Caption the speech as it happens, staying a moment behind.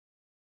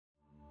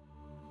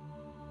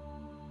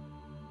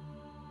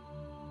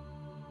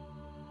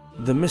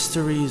The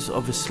mysteries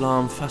of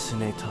Islam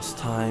fascinate us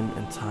time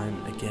and time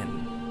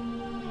again.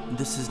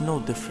 This is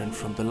no different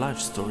from the life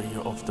story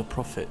of the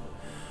Prophet.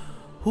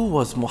 Who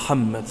was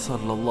Muhammad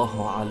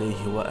sallallahu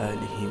alayhi wa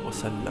alihi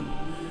wasallam?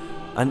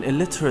 An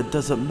illiterate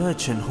desert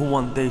merchant who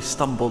one day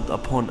stumbled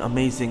upon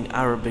amazing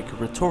Arabic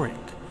rhetoric?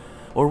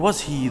 Or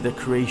was he the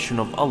creation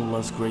of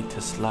Allah's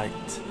greatest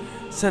light,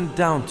 sent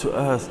down to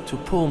earth to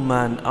pull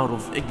man out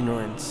of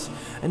ignorance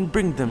and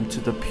bring them to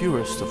the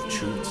purest of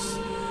truths?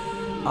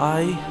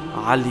 I,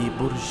 Ali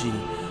Burji,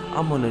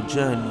 am on a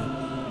journey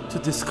to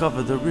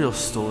discover the real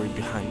story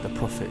behind the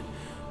Prophet,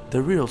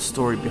 the real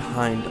story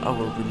behind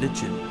our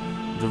religion,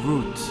 the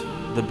root,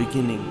 the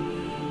beginning,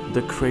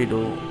 the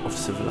cradle of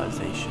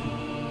civilization.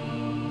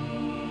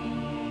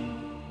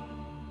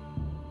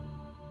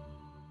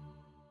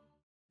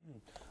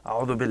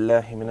 أعوذ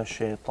بالله من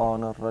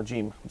الشيطان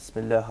الرجيم بسم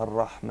الله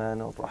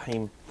الرحمن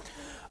الرحيم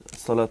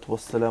الصلاة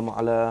والسلام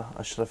على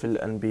أشرف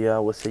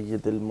الأنبياء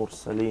وسيد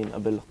المرسلين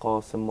أبي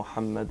القاسم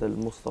محمد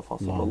المصطفى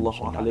صلى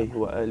الله عليه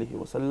وآله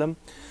وسلم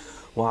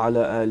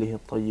وعلى آله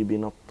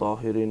الطيبين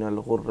الطاهرين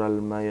الغر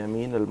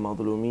الميامين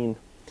المظلومين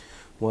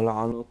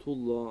ولعنة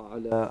الله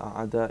على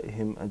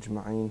أعدائهم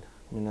أجمعين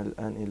من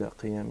الآن إلى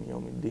قيام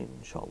يوم الدين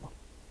إن شاء الله.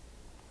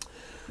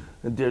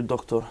 Dear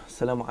Doctor,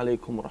 Assalamu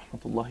alaikum wa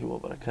rahmatullahi wa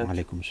barakatuh. Wa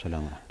alaikum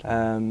assalam wa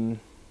rahmatullahi.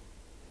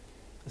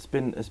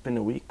 It's been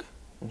a week,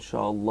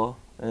 inshallah,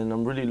 and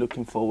I'm really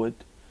looking forward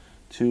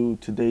to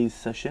today's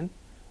session.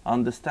 I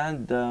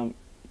understand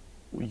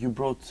you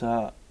brought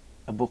a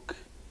book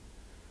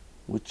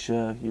which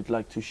you'd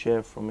like to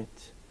share from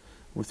it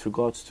with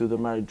regards to the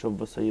marriage of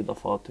Sayyida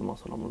Fatima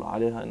sallallahu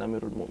alayha and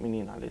Amir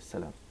al-Mu'mineen alayhi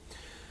salam.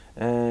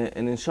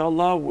 And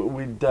inshallah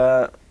we'd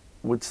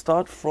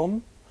start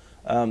from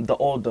the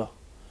order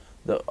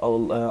that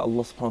Allah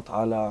subhanahu wa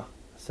ta'ala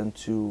sent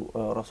to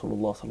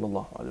Rasulullah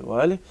sallallahu alayhi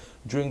wa alayhi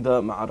during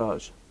the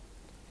Mi'raj.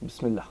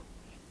 Bismillah.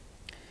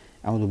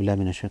 أعوذ بالله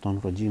من الشيطان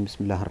الرجيم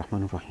بسم الله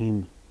الرحمن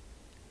الرحيم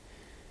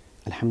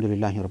الحمد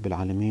لله رب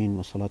العالمين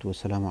والصلاة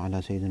والسلام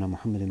على سيدنا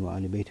محمد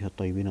وآل بيته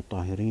الطيبين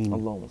الطاهرين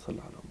اللهم صل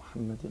على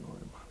محمد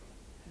وآل محمد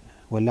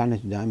واللعنة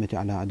الدائمة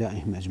على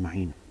أعدائهم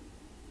أجمعين.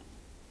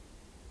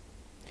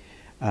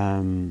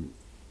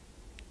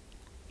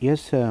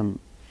 Yes, there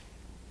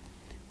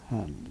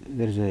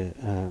is a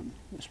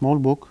small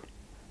book,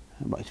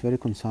 but it's very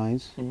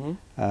concise.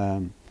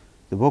 The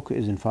book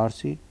is in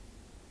Farsi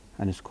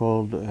and it's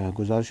called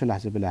گزارش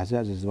لحظه باللحظه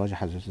از ازدواج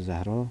حضرت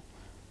زهرا.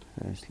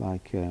 It's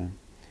like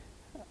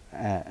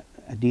a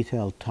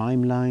detailed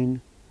timeline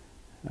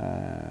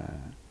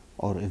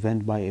or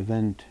event by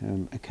event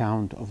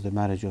account of the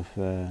marriage of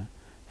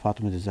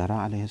Fatima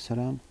al-Zahra alayhi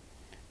salam.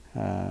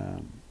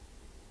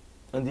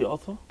 And the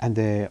author? And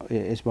the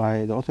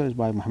author is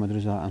by Muhammad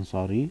Riza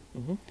Ansari.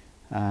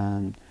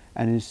 And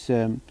it's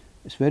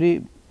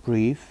very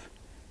brief,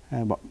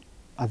 but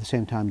at the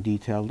same time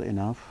detailed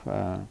enough.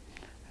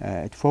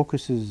 It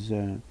focuses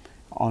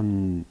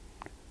on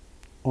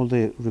all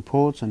the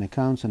reports and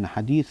accounts and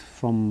hadith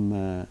from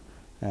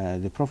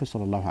the Prophet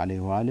sallallahu alaihi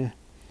wasallam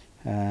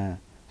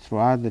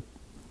throughout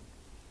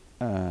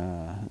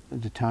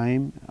the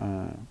time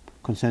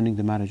concerning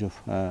the marriage of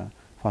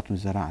Fatima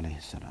Zahra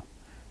alayhi salam.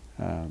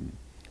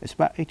 It's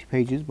about 80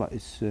 pages, but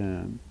it's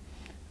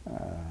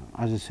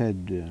as I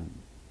said,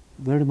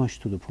 very much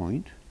to the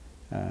point.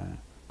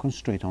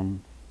 Concentrate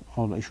on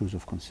all issues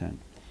of concern.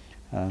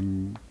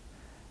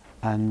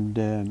 And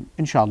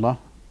inshallah,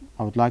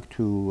 I would like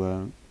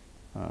to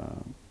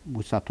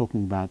we start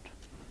talking about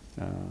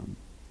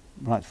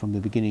right from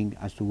the beginning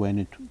as to when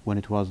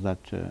it was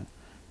that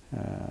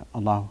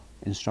Allah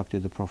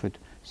instructed the Prophet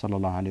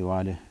sallallahu alaihi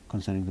wasallam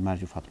concerning the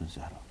marriage of Fatima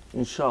Zahra.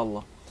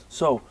 Inshallah.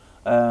 So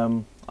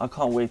I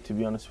can't wait, to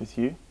be honest with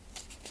you,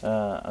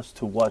 as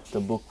to what the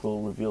book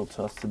will reveal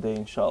to us today,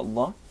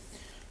 inshallah.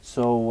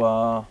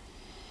 So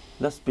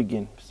let's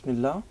begin.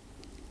 Bismillah.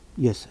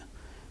 Yes.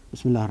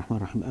 Bismillah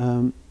ar-Rahman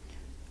ar-Rahim.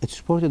 It's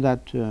reported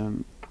that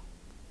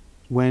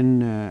when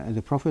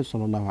the Prophet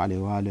sallallahu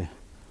alaihi wasallam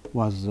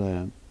was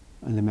in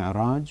the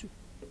Mi'raj,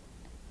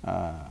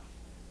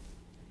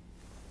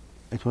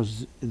 it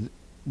was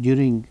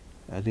during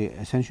the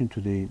ascension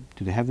to the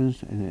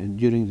heavens,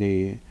 during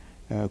the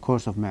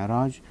course of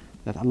Mi'raj,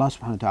 that Allah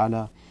subhanahu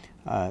wa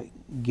ta'ala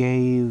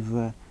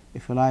gave,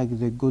 if you like,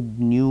 the good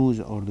news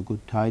or the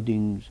good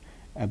tidings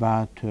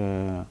about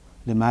the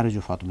marriage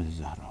of Fatima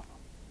al-Zahra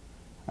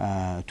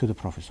to the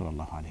Prophet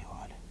sallallahu alaihi wasallam.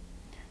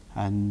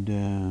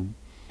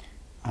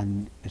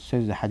 And it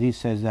says, the hadith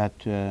says that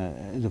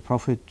the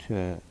Prophet,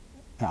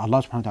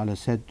 Allah subhanahu wa ta'ala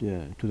said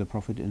to the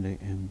Prophet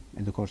in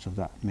the course of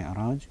that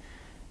Mi'raj,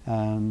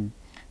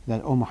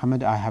 that, "O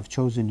Muhammad, I have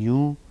chosen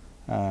you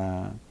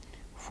to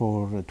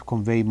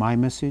convey my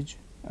message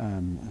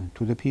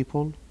to the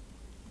people,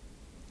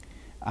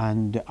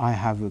 and I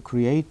have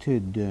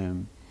created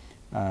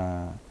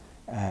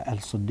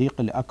Al-Siddiq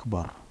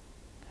Al-Akbar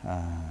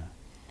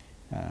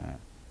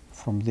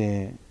from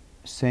the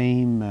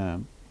same,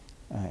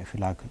 if you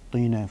like,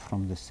 tina,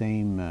 from the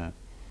same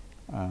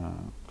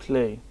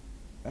clay,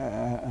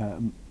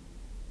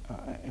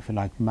 if you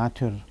like,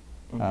 matter,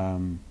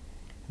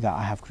 that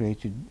I have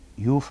created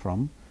you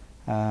from,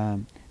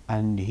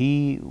 and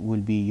he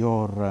will be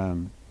your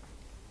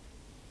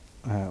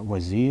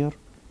wazir,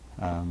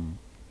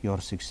 your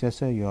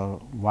successor,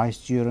 your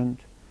vicegerent,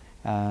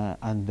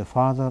 and the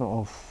father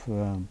of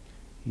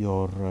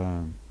your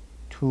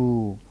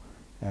two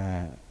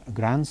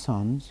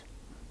grandsons,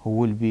 who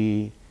will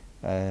be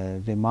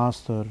the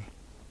master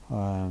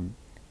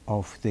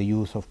of the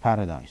youth of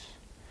paradise,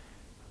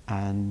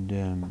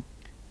 and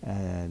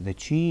the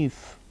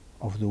chief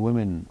of the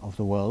women of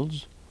the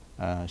worlds,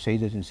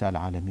 Sayyidat Nisa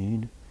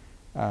al-Alameen.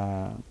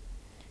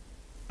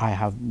 I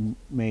have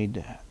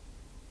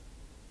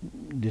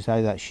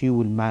decided that she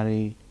will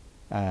marry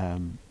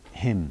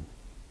him.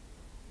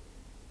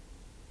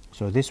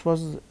 So this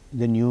was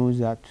the news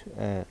that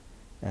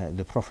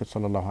the Prophet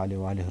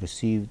ﷺ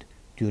received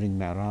during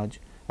Mi'raj.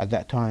 At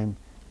that time,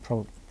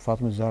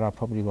 Fatima Zahra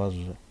probably was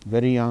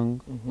very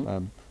young.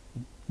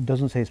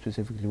 Doesn't say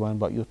specifically when,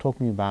 but you're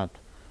talking about,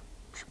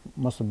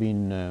 must have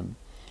been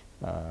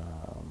a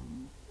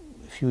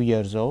few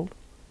years old.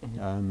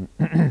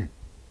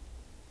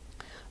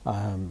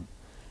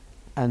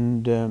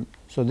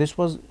 So this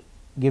was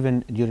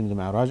given during the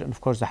Mi'raj, and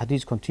of course the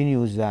hadith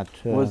continues that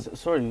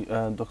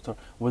Doctor,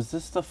 was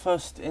this the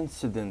first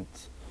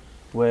incident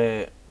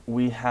where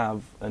we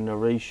have a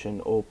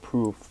narration or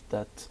proof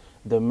that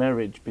the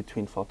marriage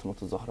between Fatima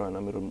Zahra and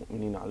Amir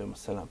al-Mu'mineen alayhi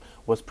salam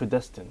was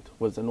predestined,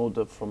 was an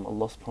order from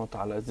Allah subhanahu wa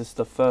ta'ala? Is this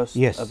the first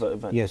ever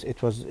event? Yes,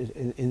 it was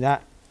in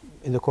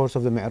the course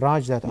of the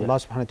Mi'raj that Allah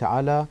subhanahu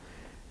wa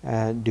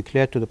ta'ala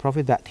declared to the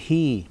Prophet that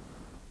he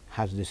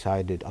has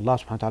decided, Allah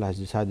subhanahu wa ta'ala has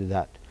decided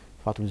that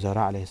Fatima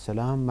Zahra alayhi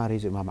salam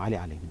marries Imam Ali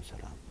alayhi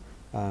salam.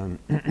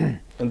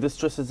 And this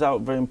stresses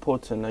out, very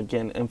important,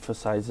 again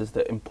emphasizes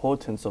the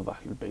importance of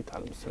Ahlul Bayt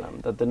alayhi salam,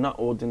 that they're not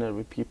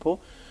ordinary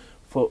people.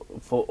 For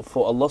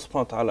Allah subhanahu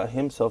wa ta'ala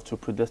himself to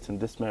predestine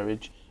this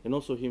marriage, and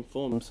also he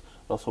informs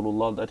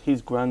Rasulullah that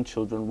his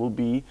grandchildren will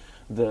be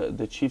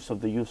the chiefs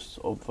of the youths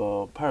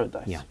of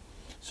paradise. Yeah.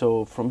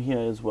 So from here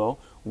as well,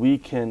 we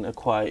can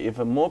acquire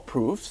even more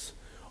proofs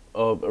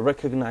of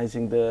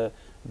recognizing the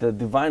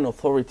divine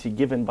authority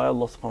given by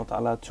Allah subhanahu wa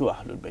ta'ala to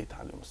Ahlul Bayt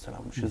alayhi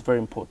salam, which is very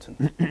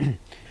important.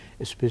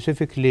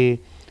 Specifically,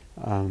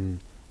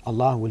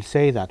 Allah will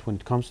say that when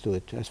it comes to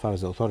it, as far as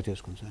the authority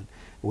is concerned.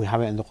 We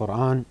have it in the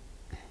Quran,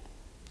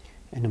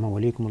 إنما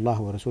وليكم الله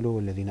ورسوله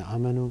والذين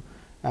آمنوا,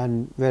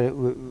 and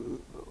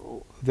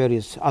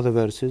various other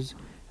verses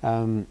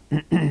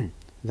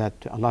that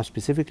Allah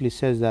specifically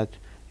says that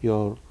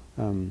your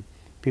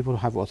people who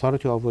have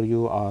authority over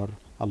you are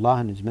Allah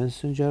and His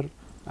Messenger,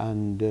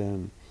 and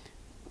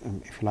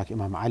if you like,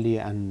 Imam Ali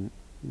and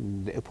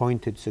the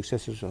appointed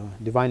successors, or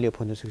divinely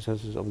appointed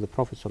successors of the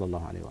Prophet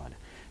sallallahu alaihi wasallam.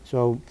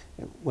 So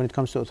when it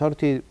comes to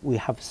authority, we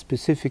have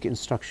specific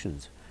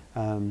instructions.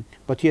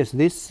 But yes,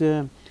 this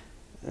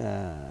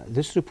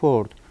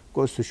report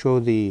goes to show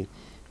the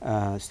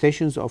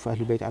stations of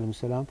Ahlul Bayt alayhi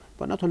salam.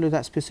 But not only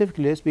that,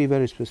 specifically, let's be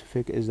very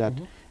specific, is that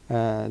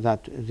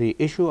that the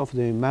issue of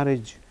the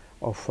marriage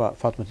of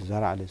Fatima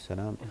Zahra alayhi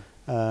salam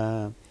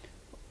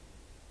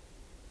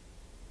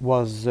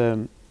was,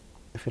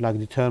 if you like,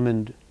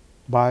 determined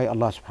by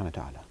Allah subhanahu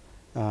wa ta'ala.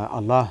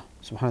 Allah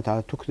subhanahu wa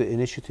ta'ala took the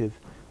initiative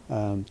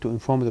to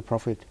inform the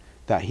Prophet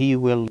that he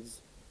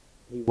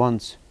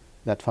wants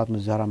that Fatima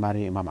Zahra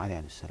marry Imam Ali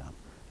alayhi salam.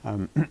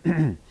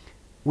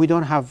 We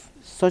don't have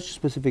such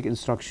specific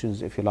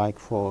instructions, if you like,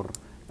 for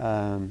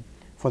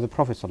the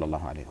Prophet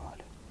sallallahu alaihi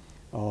wasallam,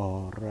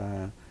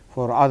 or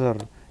for other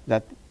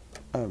that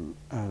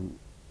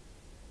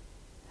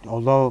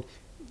although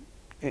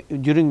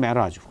during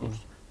Mi'raj, of course,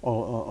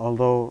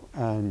 although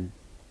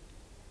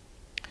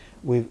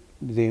with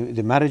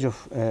the marriage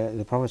of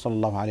the Prophet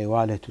sallallahu alaihi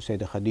wasallam to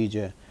Sayyidah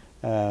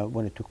Khadija,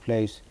 when it took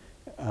place,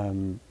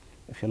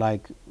 if you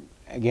like,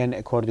 again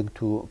according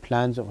to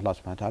plans of Allah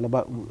subhanahu wa ta'ala,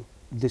 but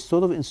the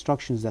sort of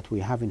instructions that we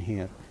have in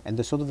here, and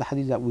the sort of the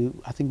hadith that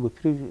I think we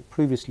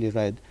previously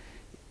read,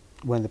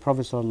 when the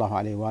Prophet sallallahu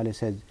alaihi wasallam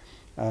said,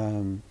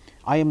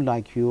 I am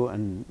like you,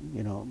 and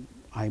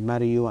I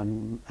marry you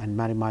and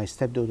marry my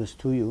stepdaughters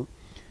to you,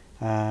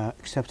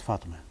 except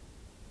Fatima.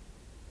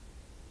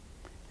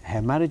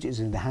 Her marriage is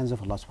in the hands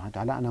of Allah subhanahu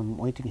wa ta'ala, and I'm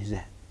waiting His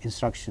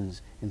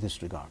instructions in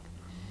this regard.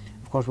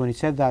 Of course, when he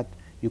said that,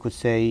 you could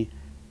say,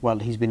 well,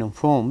 he's been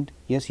informed.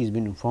 Yes, he's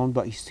been informed,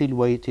 but he still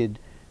waited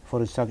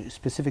for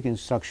specific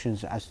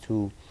instructions as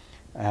to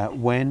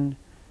when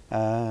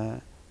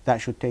that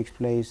should take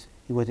place.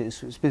 He waited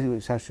specific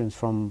instructions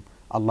from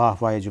Allah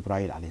via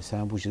Jibreel alayhi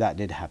salam, which that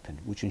did happen,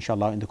 which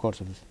inshallah in the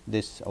course of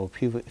this or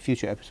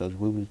future episodes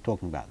we will be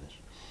talking about this.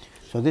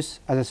 So this,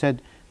 as I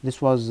said,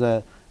 this was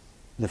the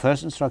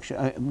first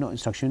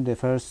instruction, the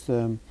first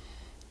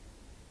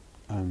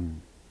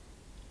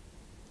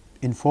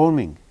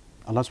informing,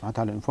 Allah subhanahu wa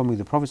ta'ala informing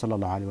the Prophet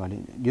sallallahu alaihi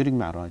wasallam during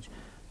Mi'raj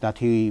that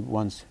he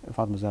wants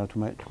Fatima Zahra to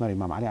marry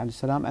Imam Ali alayhi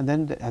salam. And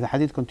then the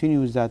hadith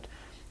continues that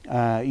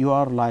you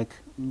are like,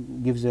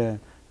 gives an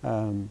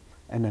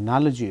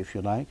analogy, if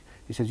you like.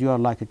 He says, you are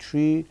like a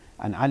tree,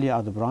 and Ali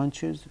are the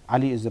branches.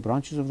 Ali is the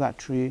branches of that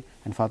tree,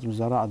 and Fatima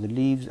Zahra are the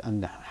leaves,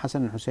 and the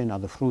Hassan and Hussein are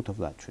the fruit of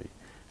that tree.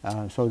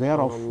 So they are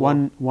of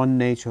one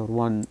nature,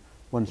 one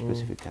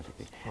specific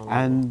category.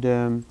 And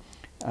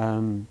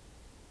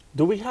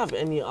do we have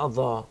any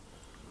other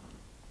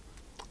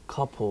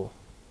couple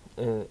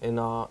in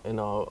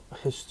our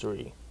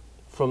history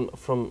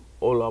from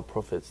all our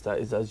prophets that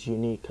is as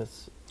unique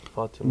as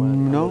Fatima?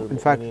 No, in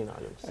fact,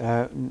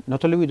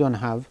 not only we don't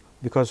have,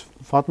 because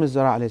Fatima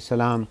Zahra alayhi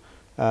salam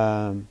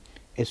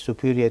is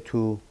superior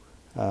to,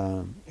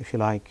 if you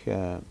like,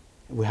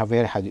 we have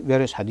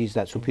various hadiths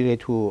that superior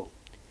to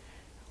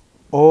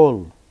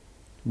all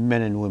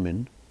men and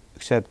women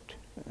except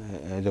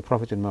the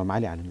Prophet Imam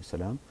Ali alayhi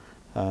salam.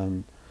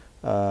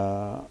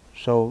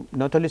 So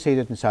not only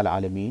Sayyidat Nisa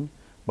al-Alameen,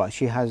 but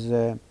she has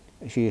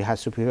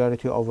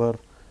superiority over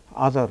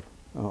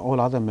all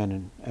other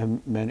men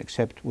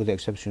except with the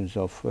exceptions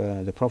of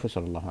the Prophet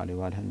sallallahu alaihi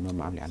wasallam and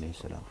Imam Ali alayhi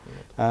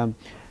salam.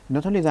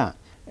 Not only that,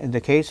 in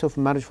the case of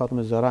marriage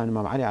Fatima Zahra and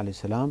Imam Ali alayhi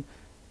salam,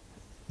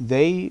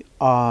 they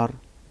are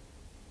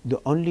the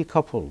only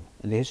couple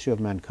in the history of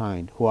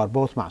mankind who are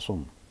both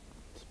ma'soom.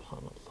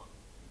 Subhanallah.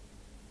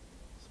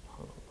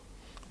 Subhanallah.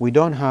 We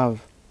don't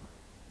have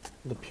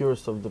the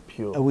purest of the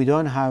pure. We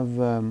don't have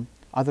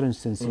other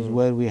instances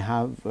where we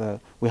have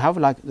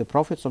like the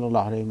Prophet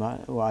sallallahu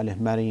alaihi wasallam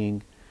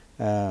marrying,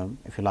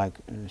 if you like,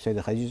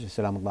 Sayyidah Khadija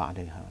salamullah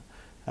alayha.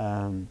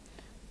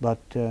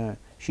 But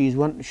she's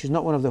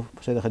not one of the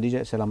Sayyidah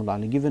Khadija salamullah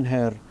alayha. Given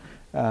her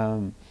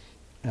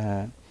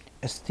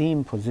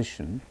esteemed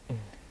position,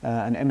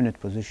 an eminent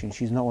position,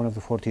 she's not one of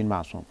the 14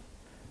 ma'soom.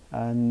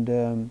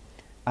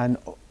 And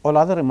all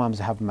other imams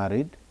have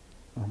married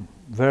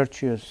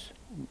virtuous,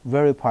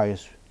 very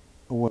pious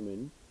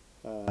women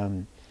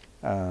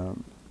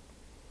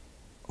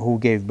who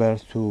gave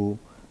birth to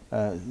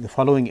the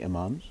following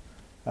imams.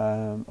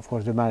 Of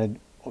course, they married,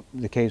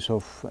 the case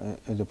of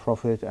the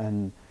Prophet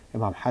and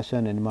Imam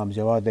Hassan and Imam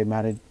Jawad,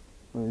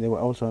 they were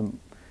also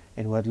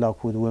in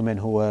wedlock with women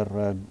who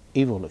were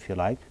evil, if you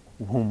like,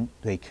 whom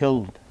they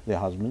killed their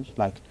husbands,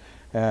 like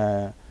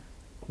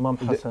Imam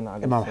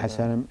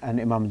Hassan and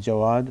Imam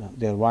Jawad,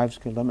 their wives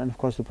killed them, and of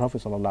course the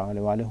Prophet sallallahu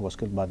alaihi wasallam, who was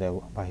killed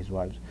by his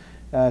wives.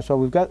 So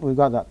we've got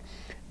that,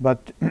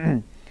 but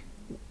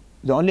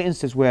the only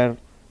instance where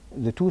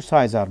the two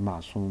sides are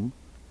ma'soom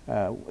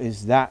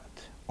is that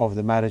of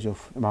the marriage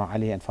of Imam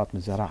Ali and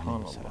Fatima Zahra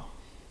alayhi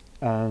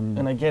salam.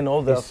 And again,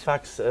 all the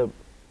facts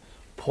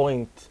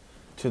point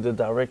to the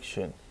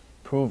direction,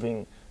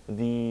 proving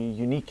the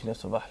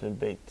uniqueness of Ahlul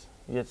Bayt.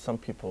 Yet some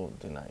people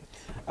deny it.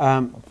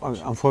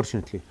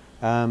 Unfortunately.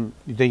 The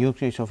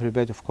uniqueness of Ahlul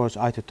Bayt, of course,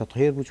 Ayat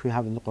al-Tathir, which we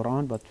have in the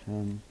Quran, but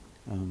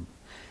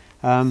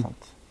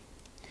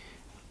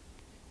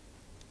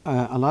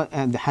Allah,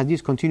 and the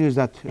hadith continues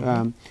that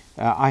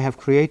I have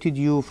created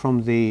you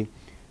from the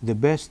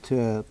best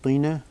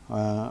tina,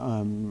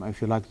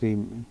 if you like, the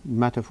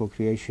matter for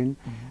creation,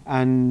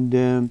 and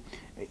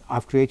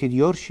I've created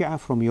your Shia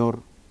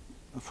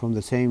from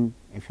the same,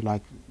 if you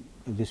like,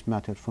 this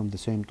matter from the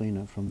same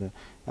tina, from the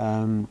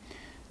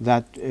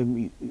that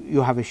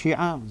you have a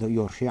Shia.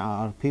 Your Shia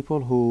are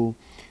people who,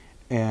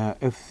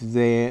 if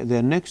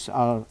their necks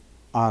are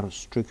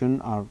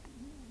stricken,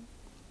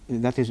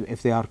 that is,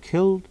 if they are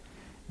killed,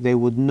 they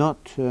would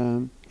not,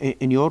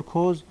 in your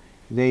cause,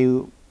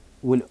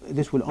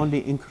 this will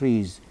only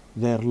increase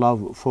their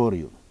love for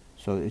you.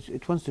 So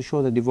it wants to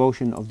show the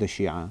devotion of the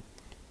Shia,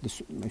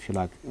 if you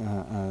like,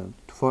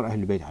 for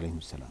Ahlul Bayt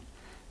alayhim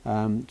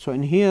salam. So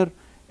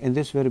in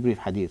this very brief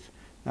hadith,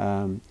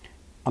 Allah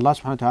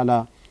subhanahu wa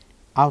ta'ala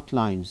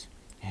outlines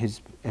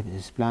his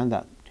plan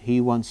that he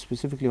wants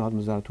specifically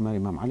Fatima Zahra to marry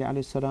Imam Ali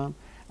alayhi salam,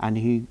 and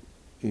he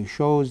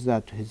shows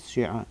that his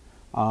Shia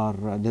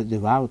are the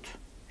devout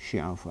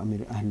Shia of Amir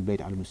Ahlul Bayt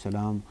alayhi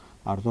salam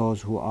are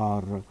those who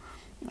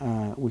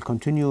will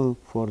continue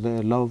for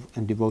their love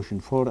and devotion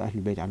for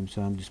Ahlul Bayt alayhi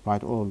salam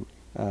despite all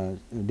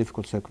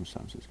difficult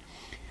circumstances.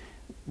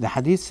 The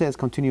hadith says,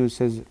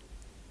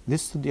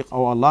 this Siddiq,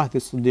 oh Allah,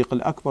 this Siddiq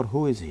al-Akbar,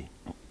 who is he?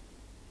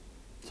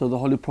 So the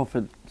Holy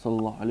Prophet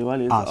sallallahu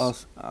alaihi wasallam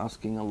is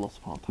asking Allah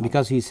subhanahu wa ta'ala.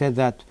 Because he said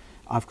that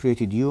I've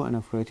created you and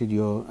I've created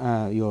your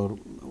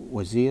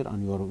wazir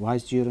and your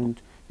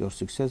vicegerent, your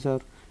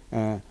successor,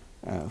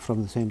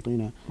 from the same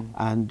tina,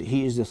 and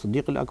he is the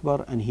Siddiq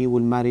al-Akbar, and he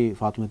will marry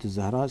Fatima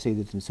al-Zahra,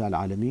 Sayyidat Nisa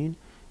al-Alameen,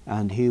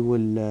 and he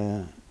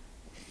will,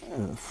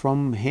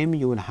 from him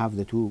you will have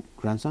the two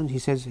grandsons. He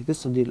says,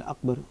 this Siddiq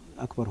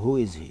al-Akbar, who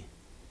is he?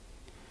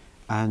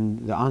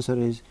 And the answer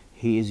is,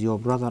 he is your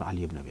brother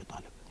Ali ibn Abi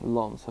Talib.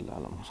 Allahumma salli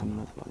ala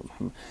Muhammad wa ala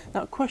Muhammad.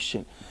 Now,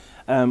 question.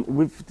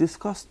 We've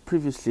discussed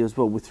previously as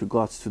well with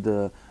regards to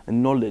the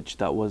knowledge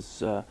that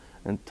was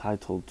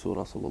entitled to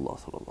Rasulullah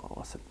sallallahu alaihi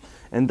wasallam,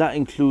 and that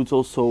includes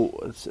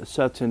also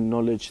certain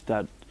knowledge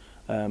that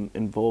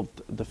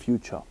involved the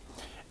future,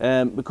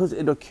 because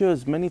it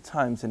occurs many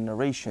times in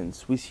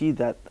narrations. We see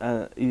that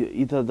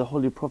either the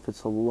Holy Prophet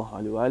sallallahu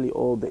alaihi wasallam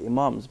or the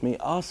Imams may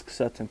ask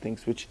certain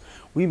things which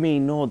we may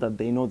know that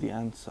they know the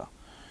answer,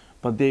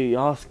 but they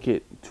ask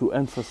it to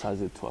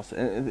emphasize it to us.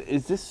 And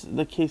is this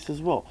the case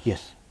as well?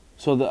 Yes.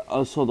 So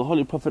the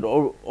Holy Prophet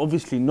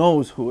obviously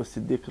knows who a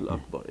Siddiq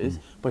al-Akbar is,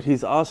 but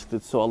he's asked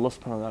it so Allah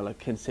subhanahu wa ta'ala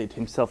can say it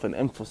himself and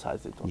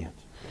emphasize it on it.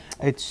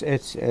 It's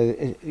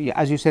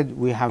as you said,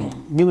 we have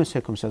numerous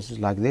circumstances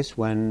like this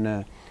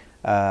when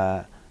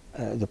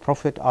the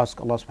Prophet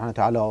asks Allah subhanahu wa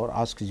ta'ala, or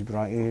asks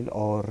Jibreel,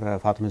 or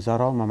Fatima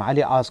Zahra, Imam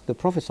Ali asked the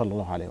Prophet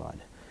sallallahu alayhi wa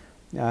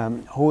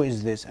sallam, who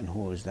is this and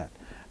who is that?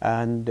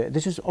 And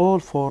this is all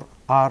for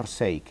our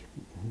sake.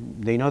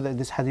 They know that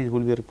this hadith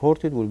will be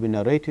reported, will be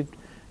narrated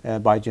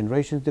by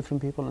generations,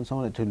 different people and so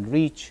on. It will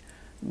reach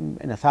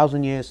in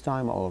 1,000 years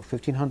time, or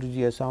 1,500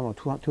 years time, or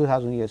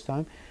 2,000 years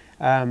time,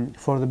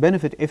 for the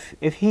benefit.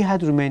 If he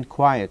had remained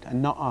quiet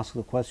and not asked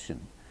the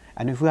question,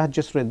 and if we had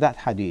just read that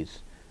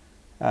hadith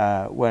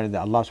where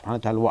Allah subhanahu wa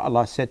ta'ala, what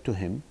Allah said to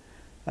him,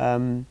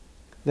 then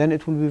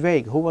it will be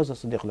vague. Who was the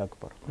Siddiq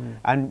al-Akbar?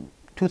 And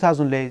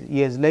 2,000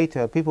 years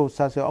later, people would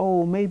start saying,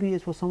 oh, maybe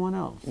it was someone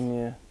else.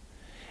 Yeah.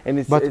 And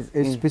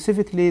it's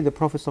specifically the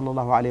Prophet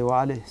sallallahu alayhi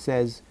wa alayhi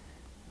says,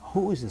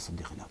 who is the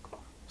Siddiq al-Akbar?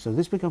 So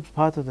this becomes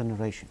part of the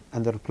narration,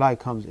 and the reply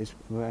comes is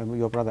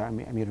your brother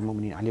Amir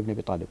al-Mu'mineen Ali ibn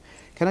Abi Talib.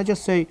 Can I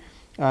just say,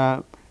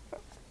 so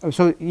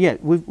yeah,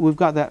 we've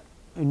got that,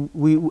 and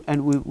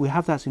we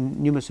have that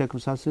in numerous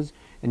circumstances,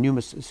 in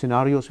numerous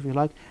scenarios, if you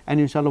like, and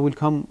inshallah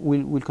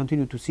we'll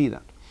continue to see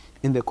that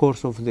in the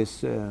course of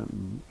this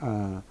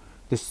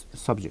this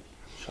subject.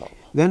 Inshallah.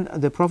 Then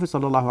the Prophet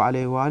sallallahu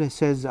alaihi wasallam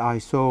says,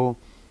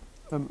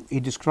 he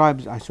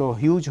describes, I saw a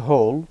huge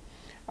hole,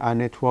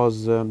 and it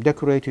was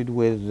decorated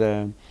with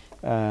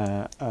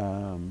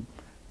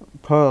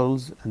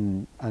pearls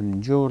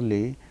and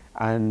jewelry,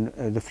 and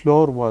the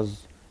floor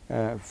was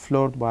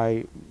floored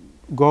by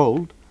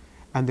gold,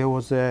 and there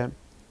was a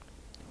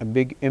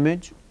big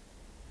image.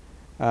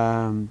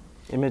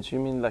 Image, you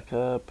mean like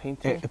a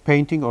painting? A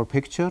painting or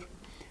picture.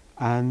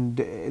 And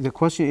the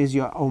question is,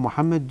 O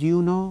Muhammad, do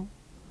you know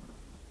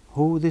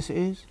who this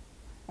is?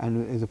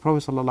 And the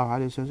Prophet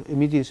ﷺ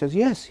immediately says,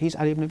 yes, he's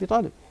Ali ibn Abi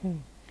Talib.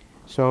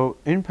 So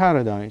in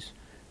paradise,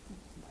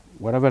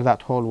 whatever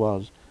that hole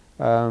was,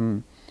 the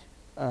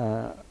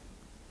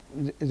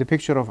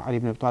picture of Ali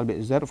ibn Abi Talib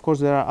is there. Of course,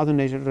 there are other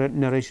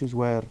narrations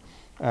where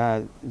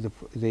the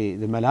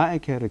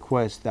Malaika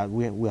request that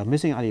we are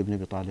missing Ali ibn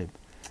Abi Talib.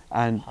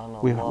 And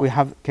we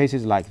have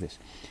cases like this.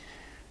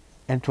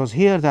 And it was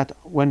here that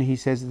when he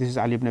says this is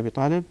Ali ibn Abi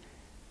Talib,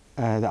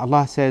 that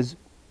Allah says,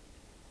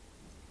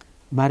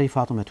 marry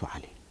Fatima to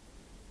Ali.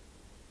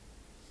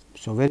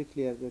 So very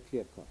clear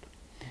cut.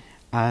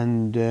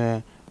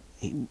 And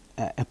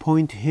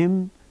appoint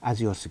him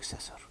as your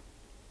successor.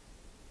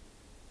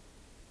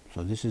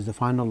 So this is the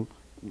final,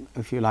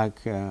 if you like,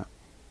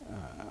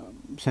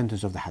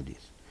 sentence of the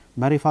hadith.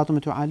 Marry Fatima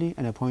to Ali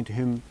and appoint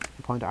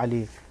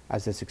Ali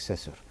as the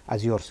successor,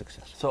 as your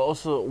successor. So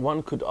also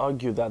one could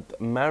argue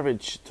that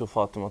marriage to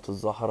Fatima to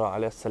Zahra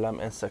alayhi salam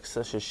and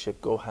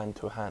successorship go hand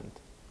to hand.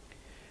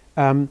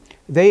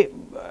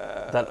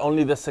 That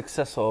only the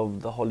successor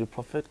of the Holy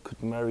Prophet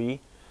could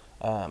marry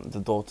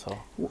the daughter.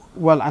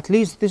 Well, at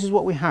least this is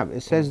what we have.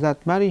 It says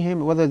that marry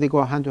him, whether they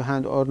go hand to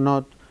hand or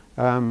not.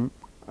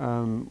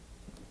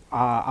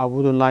 I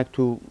wouldn't like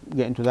to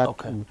get into that.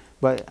 Okay.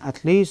 But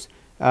at least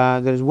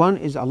there is one,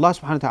 is Allah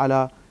subhanahu wa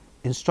ta'ala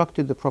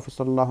instructed the Prophet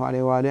sallallahu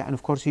alayhi wa alayhi, and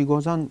of course he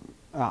goes on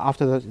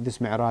after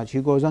this Mi'raj, he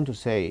goes on to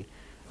say,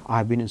 I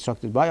have been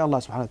instructed by Allah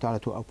subhanahu wa ta'ala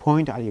to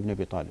appoint Ali ibn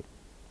Abi Talib.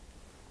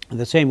 And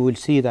the same, we'll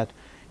see that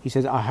he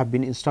says, I have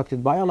been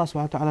instructed by Allah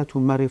subhanahu wa ta'ala to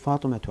marry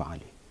Fatima to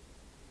Ali.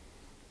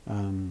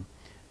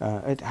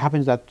 It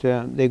happens that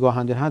they go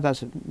hand in hand,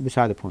 that's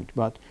beside the point.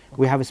 But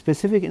we have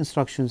specific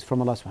instructions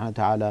from Allah subhanahu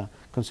wa ta'ala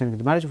concerning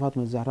the marriage of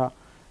Fatima Zahra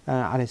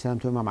alayhi salam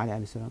to Imam Ali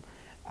alayhi salam.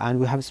 And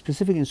we have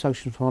specific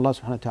instructions from Allah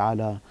subhanahu wa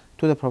ta'ala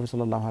to the Prophet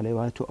sallallahu alayhi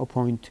wa to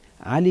appoint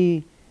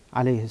Ali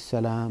alayhi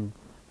salam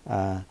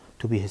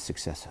to be his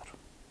successor.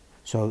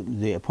 So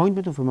the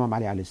appointment of Imam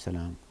Ali alayhi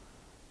salam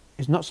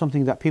is not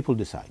something that people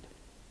decide.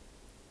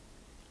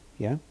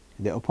 Yeah?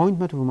 The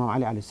appointment of Imam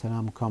Ali alayhi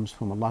salam comes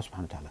from Allah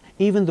subhanahu wa ta'ala.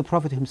 Even the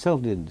Prophet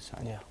himself didn't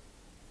decide. Yeah.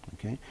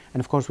 Okay? And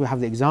of course we have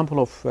the example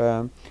of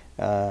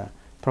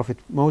Prophet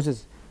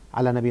Moses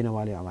ala nabiyina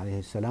wa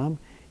alayhi salam.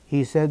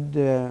 He said,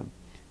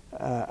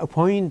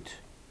 appoint,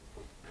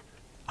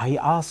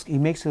 he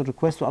makes a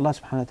request to Allah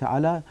subhanahu wa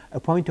ta'ala,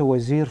 appoint a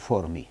wazir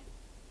for me.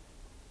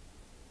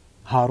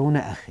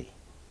 Haruna akhi.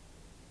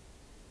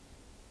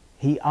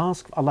 He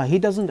asks Allah, he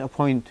doesn't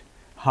appoint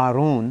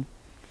Harun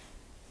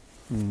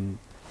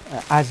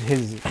as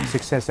his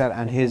successor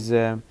and his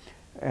wazir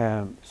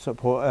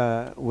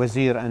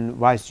and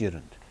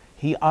vicegerent.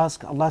 He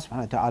asks Allah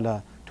subhanahu wa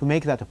ta'ala to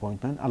make that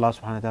appointment. Allah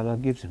subhanahu wa ta'ala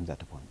gives him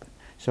that appointment.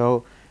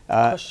 So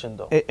question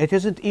though. It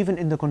isn't even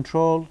in the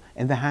control,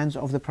 in the hands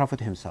of the Prophet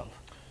himself,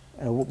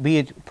 be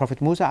it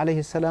Prophet Musa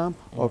alayhi salam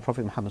or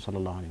Prophet Muhammad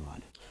sallallahu alayhi wa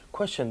sallam.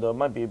 Question though,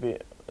 might be a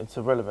bit, it's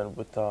irrelevant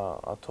with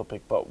our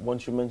topic, but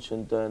once you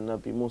mentioned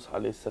Nabi Musa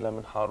alayhi salam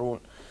and Harun,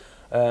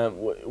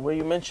 where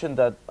you mentioned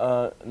that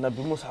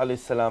Nabi Musa alayhi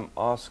salam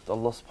asked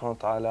Allah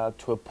subhanahu wa ta'ala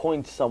to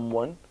appoint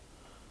someone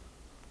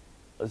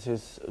as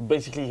his,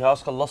 basically he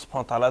asked Allah subhanahu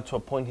wa ta'ala to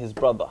appoint his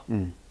brother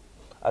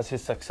as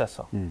his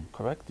successor,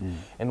 correct?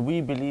 And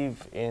we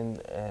believe in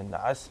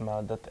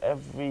Asma, that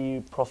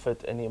every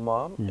prophet and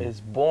Imam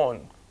is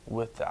born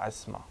with the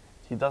Asma.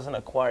 He doesn't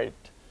acquire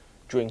it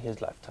during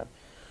his lifetime.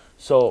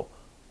 So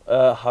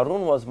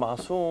Harun was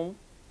Ma'soom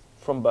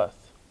from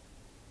birth,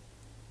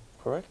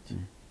 correct?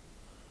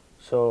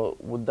 So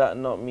would that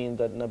not mean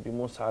that Nabi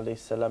Musa alayhi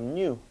salam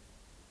knew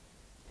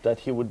that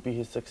he would be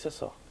his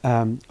successor?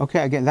 Okay,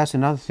 again, that's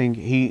another thing.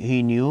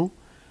 He knew,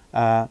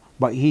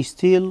 but he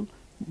still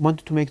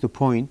wanted to make the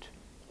point.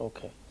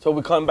 Okay, so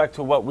we come back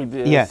to what we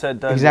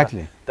said.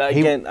 Exactly. That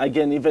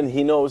again, even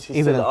he knows.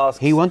 He still asks.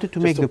 He wanted to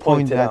make the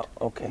point that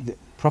the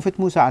Prophet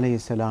Musa alayhi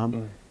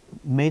salam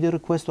made a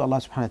request to Allah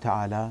subhanahu wa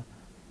ta'ala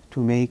to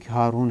make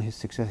Harun his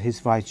successor, his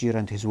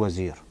vicegerent, his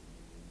wazir.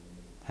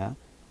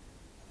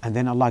 And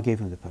then Allah gave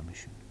him the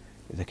permission.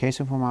 In the case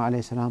of Muhammad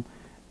alayhi salam,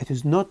 it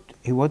is not,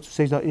 he wants to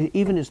say that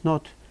even it's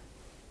not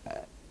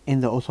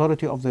in the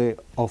authority of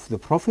the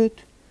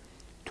Prophet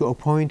to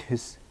appoint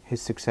his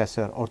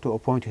successor or to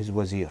appoint his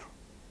wazir.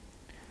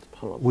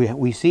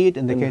 We see it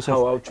in the case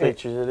how of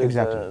outrageous it is.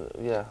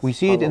 Exactly. We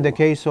see it in the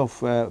case of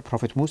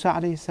Prophet Musa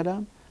alayhi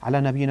salam, ala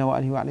nabiyina wa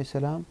alihi wa alayhi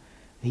salam.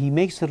 He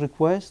makes a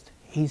request.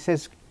 He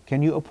says,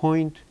 "Can you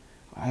appoint?"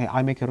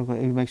 I make a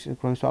request. He makes a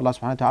request to Allah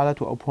subhanahu wa taala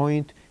to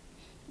appoint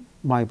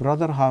my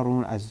brother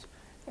Harun as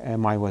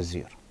my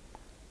wazir,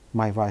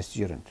 my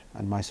vicegerent,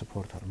 and my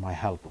supporter, my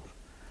helper,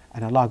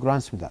 and Allah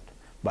grants him that.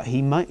 But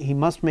he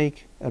must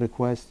make a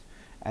request.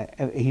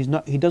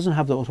 He doesn't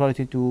have the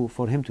authority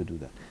for him to do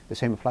that. The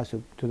same applies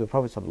to the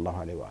Prophet sallallahu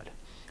alaihi wasallam.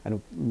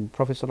 And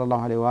Prophet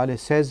sallallahu alaihi wasallam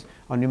says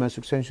on numerous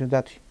occasions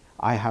that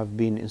I have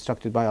been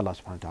instructed by Allah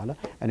subhanahu wa taala.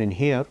 And in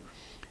here,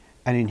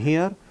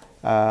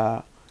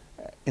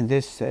 in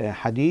this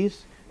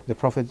hadith, the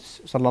Prophet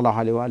sallallahu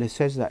alaihi wasallam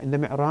says that in the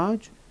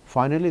Mi'raj,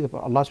 finally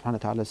Allah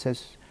subhanahu wa taala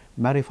says,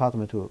 marry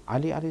Fatima to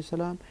Ali alayhi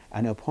salam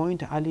and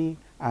appoint Ali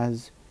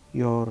as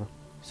your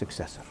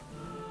successor.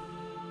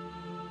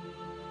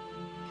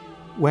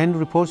 When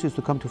reports used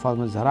to come to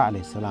Fatima Zahra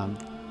alayhi salam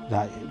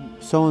that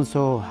so and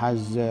so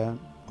has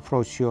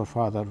approached your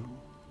father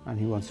and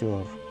he wants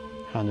your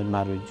hand in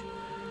marriage,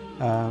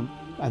 and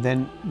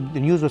then the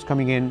news was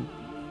coming in,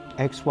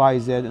 X, Y,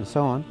 Z, and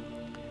so on.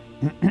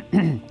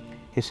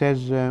 He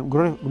says,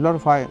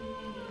 glorify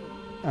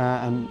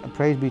and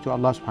praise be to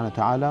Allah subhanahu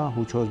wa ta'ala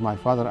who chose my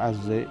father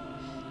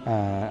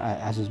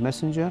as his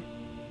messenger.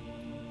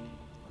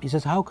 He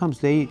says, how comes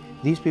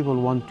these people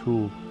want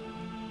to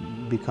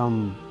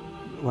become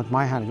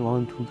my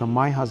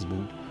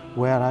husband,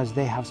 whereas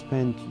they have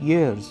spent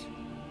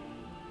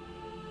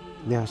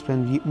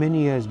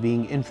many years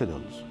being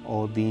infidels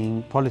or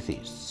being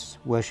polytheists,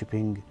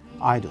 worshipping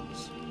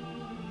idols.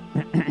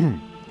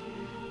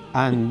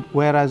 And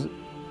whereas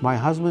my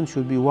husband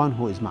should be one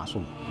who is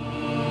ma'soom.